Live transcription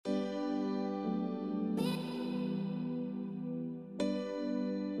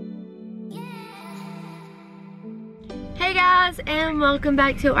guys, and welcome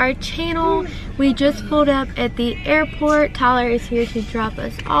back to our channel. We just pulled up at the airport. Tyler is here to drop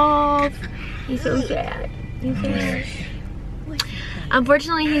us off. He's so sad. He's so sad.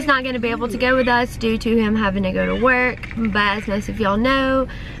 Unfortunately, he's not going to be able to go with us due to him having to go to work. But as most of y'all know,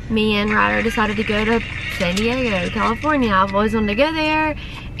 me and Ryder decided to go to San Diego, California. I've always wanted to go there,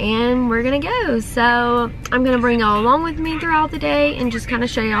 and we're going to go. So I'm going to bring y'all along with me throughout the day and just kind of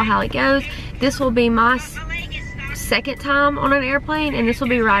show y'all how it goes. This will be my second time on an airplane, and this will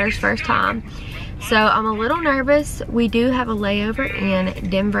be Ryder's first time. So I'm a little nervous. We do have a layover in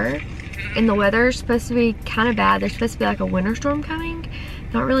Denver, and the weather is supposed to be kind of bad. There's supposed to be like a winter storm coming.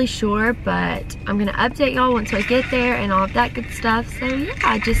 Not really sure, but I'm gonna update y'all once I get there and all of that good stuff. So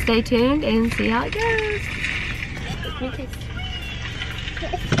yeah, just stay tuned and see how it goes.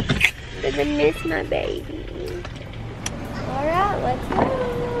 Does I miss my baby? All right, let's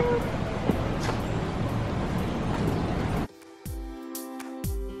go.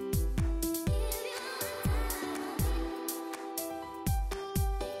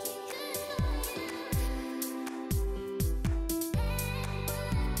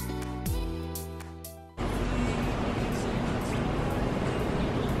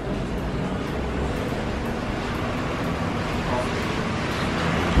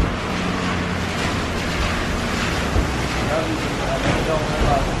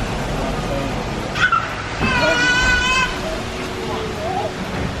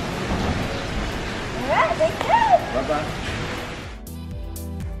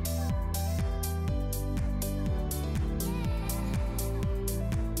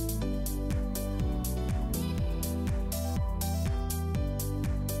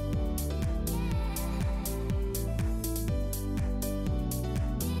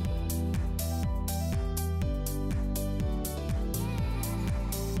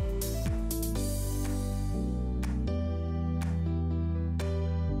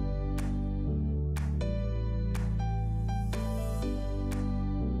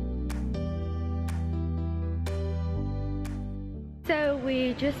 So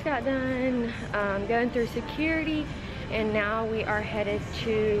we just got done going through security, and now we are headed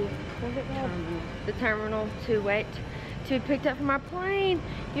to, what's it called? The terminal to wait to be picked up from our plane.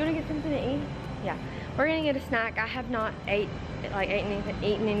 You want to get something to eat? Yeah, we're gonna get a snack. I have not eaten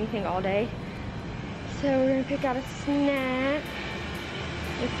anything all day, so we're gonna pick out a snack.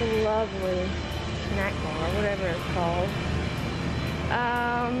 It's a lovely snack bar, whatever it's called.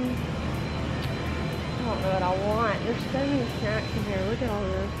 I don't know what I want. There's so many snacks in here. Look at all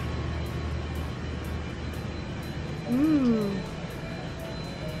this.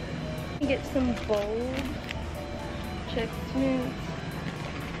 Get some bold chips mints.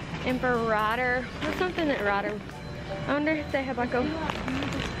 And for Ryder, what's something that Ryder, I wonder if they have like a, I'm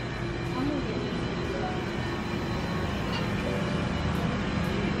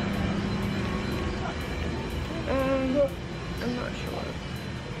not sure.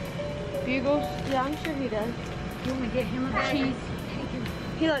 Bugles? Yeah, I'm sure he does. You want to get him a bag? Cheese.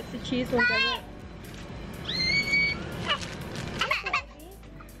 He likes the cheese ones, doesn't it?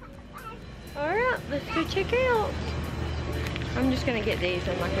 Alright, let's go check out. I'm just gonna get these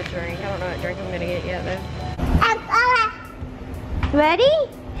and like a drink. I don't know what drink I'm gonna get yet though. Ready?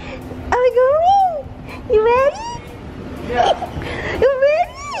 Are we going? You ready? Yeah. You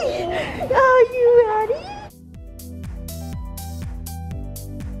ready? Are you ready?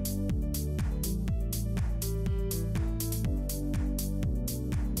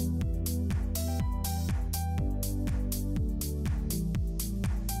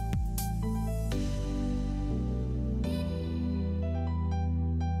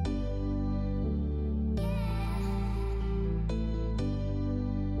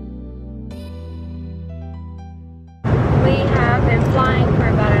 Flying for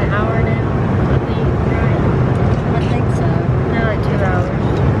about an hour now, I think, right? I think so. No, like 2 hours.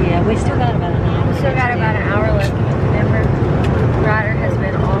 Yeah, we still got about an hour. We still got about an hour left. Remember, Ryder has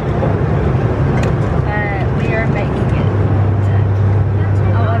been awful, but we are making it.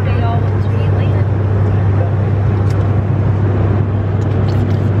 I'll update y'all once we land.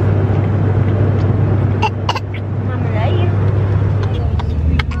 Mama, right here.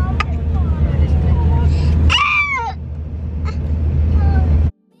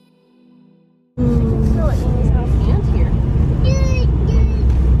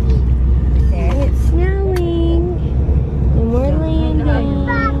 It's snowing.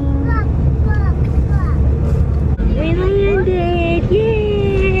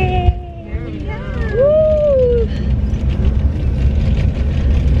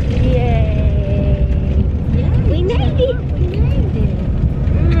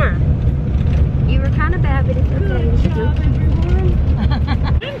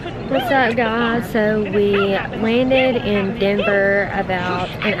 So we landed in Denver about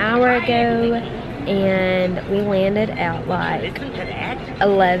an hour ago, and we landed at like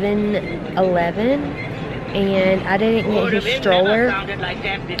 11:11, and I didn't get his stroller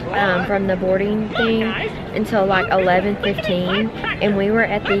from the boarding thing until like 11:15, and we were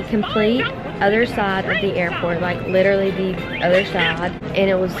at the complete other side of the airport, like literally the other side, and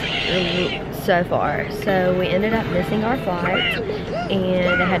it was so far. So we ended up missing our flight,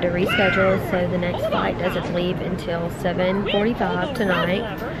 and I had to reschedule, so the next flight doesn't leave until 7:45 tonight.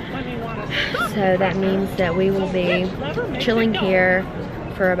 So that means that we will be chilling here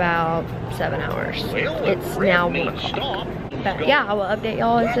for about 7 hours. It's now 1 o'clock. But yeah, I will update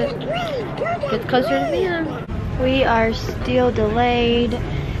y'all as it gets closer to the end. We are still delayed.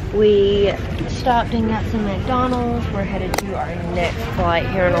 We stopped and got some McDonald's. We're headed to our next flight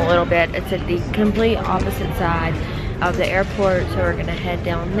here in a little bit. It's at the complete opposite side of the airport, so we're gonna head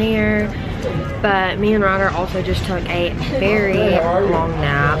down there. But me and Ryder also just took a very long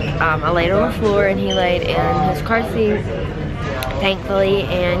nap. I laid on the floor and he laid in his car seat, thankfully.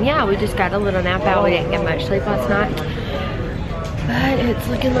 And yeah, we just got a little nap out. We didn't get much sleep last night. But it's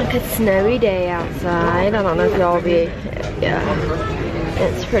looking like a snowy day outside. I don't know if y'all will be, yeah.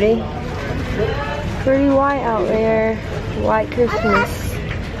 It's pretty white out there. White Christmas.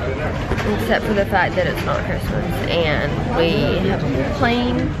 Except for the fact that it's not Christmas, and we have a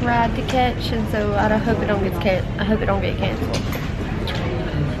plane ride to catch, and so I hope it don't get canceled.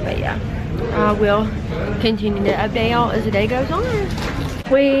 But yeah, I will continue to update y'all as the day goes on.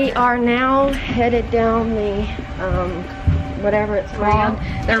 We are now headed down the whatever it's called,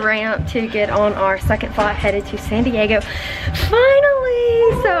 the ramp, to get on our second flight headed to San Diego. Finally!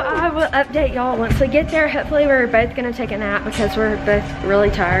 So I will update y'all once we get there. Hopefully we're both gonna take a nap because we're both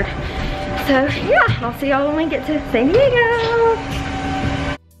really tired. So yeah, I'll see y'all when we get to San Diego.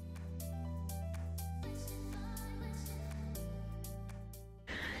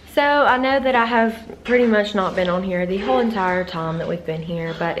 So I know that I have pretty much not been on here the whole entire time that we've been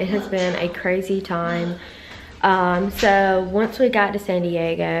here, but it has been a crazy time. So once we got to San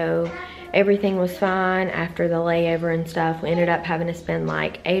Diego, everything was fine after the layover and stuff. We ended up having to spend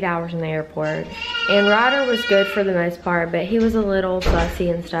like 8 hours in the airport. And Ryder was good for the most part, but he was a little fussy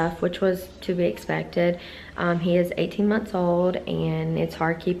and stuff, which was to be expected. He is 18 months old, and it's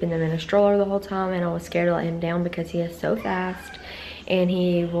hard keeping them in a stroller the whole time, and I was scared to let him down because he is so fast, and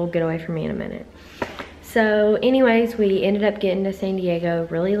he will get away from me in a minute. So anyways, we ended up getting to San Diego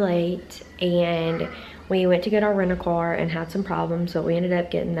really late, and we went to get our rental car and had some problems, so we ended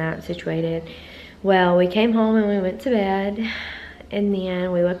up getting that situated. Well, we came home and we went to bed, and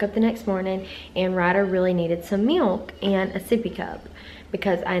then we woke up the next morning, and Ryder really needed some milk and a sippy cup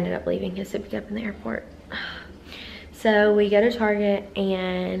because I ended up leaving his sippy cup in the airport. So we go to Target,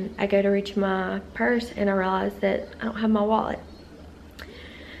 and I go to reach my purse, and I realize that I don't have my wallet.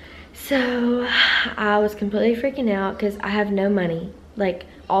 So I was completely freaking out because I have no money. Like,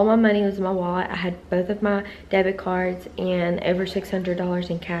 all my money was in my wallet. I had both of my debit cards and over $600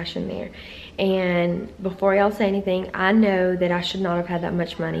 in cash in there. And before y'all say anything, I know that I should not have had that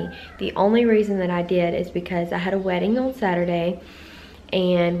much money. The only reason that I did is because I had a wedding on Saturday,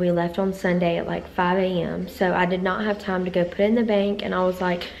 and we left on Sunday at like 5 a.m. So I did not have time to go put it in the bank, and I was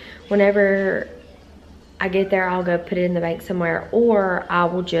like, whenever I get there, I'll go put it in the bank somewhere, or I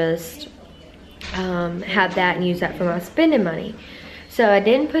will just have that and use that for my spending money. So I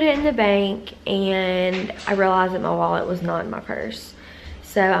didn't put it in the bank, and I realized that my wallet was not in my purse.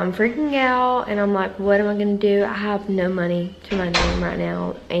 So I'm freaking out, and I'm like, what am I gonna do? I have no money to my name right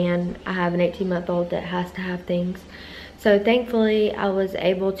now, and I have an 18-month-old that has to have things. So thankfully, I was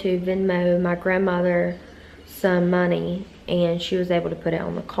able to Venmo my grandmother some money, and she was able to put it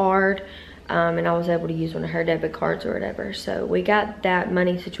on the card, and I was able to use one of her debit cards or whatever. So we got that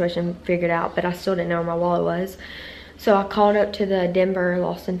money situation figured out, but I still didn't know where my wallet was. So I called up to the Denver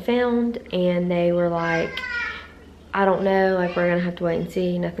Lost and Found, and they were like, I don't know, like, we're gonna have to wait and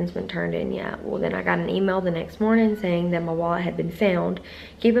see, nothing's been turned in yet. Well, then I got an email the next morning saying that my wallet had been found.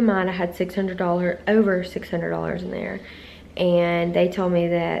 Keep in mind, I had over $600 in there, and they told me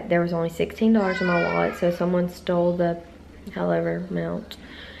that there was only $16 in my wallet, so someone stole the hellover amount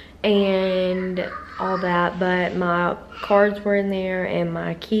and all that. But my cards were in there, and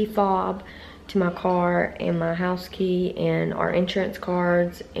my key fob to my car, and my house key, and our insurance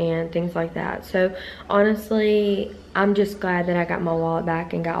cards, and things like that. So honestly, I'm just glad that I got my wallet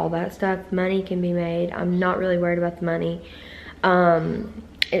back and got all that stuff. Money can be made. I'm not really worried about the money.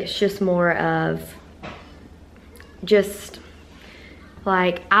 It's just more of just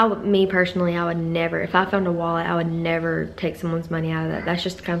Like, me personally, I would never, if I found a wallet, I would never take someone's money out of that. That's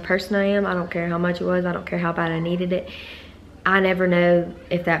just the kind of person I am. I don't care how much it was. I don't care how bad I needed it. I never know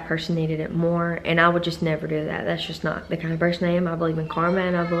if that person needed it more, and I would just never do that. That's just not the kind of person I am. I believe in karma,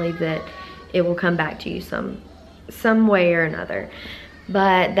 and I believe that it will come back to you some way or another.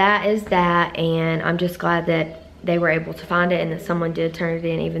 But that is that, and I'm just glad that they were able to find it and that someone did turn it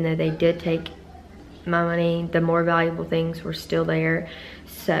in, even though they did take my money. The more valuable things were still there.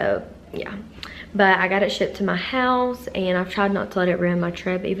 So yeah, but I got it shipped to my house, and I've tried not to let it ruin my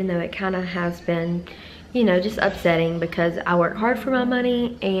trip, even though it kind of has been, you know, just upsetting, because I work hard for my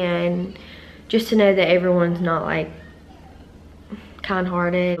money, and just to know that everyone's not like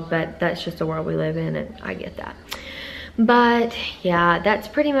kind-hearted, but that's just the world we live in, and I get that. But yeah, that's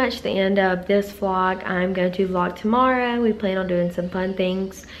pretty much the end of this vlog. I'm going to vlog tomorrow. We plan on doing some fun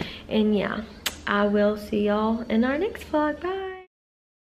things, and yeah, I will see y'all in our next vlog. Bye.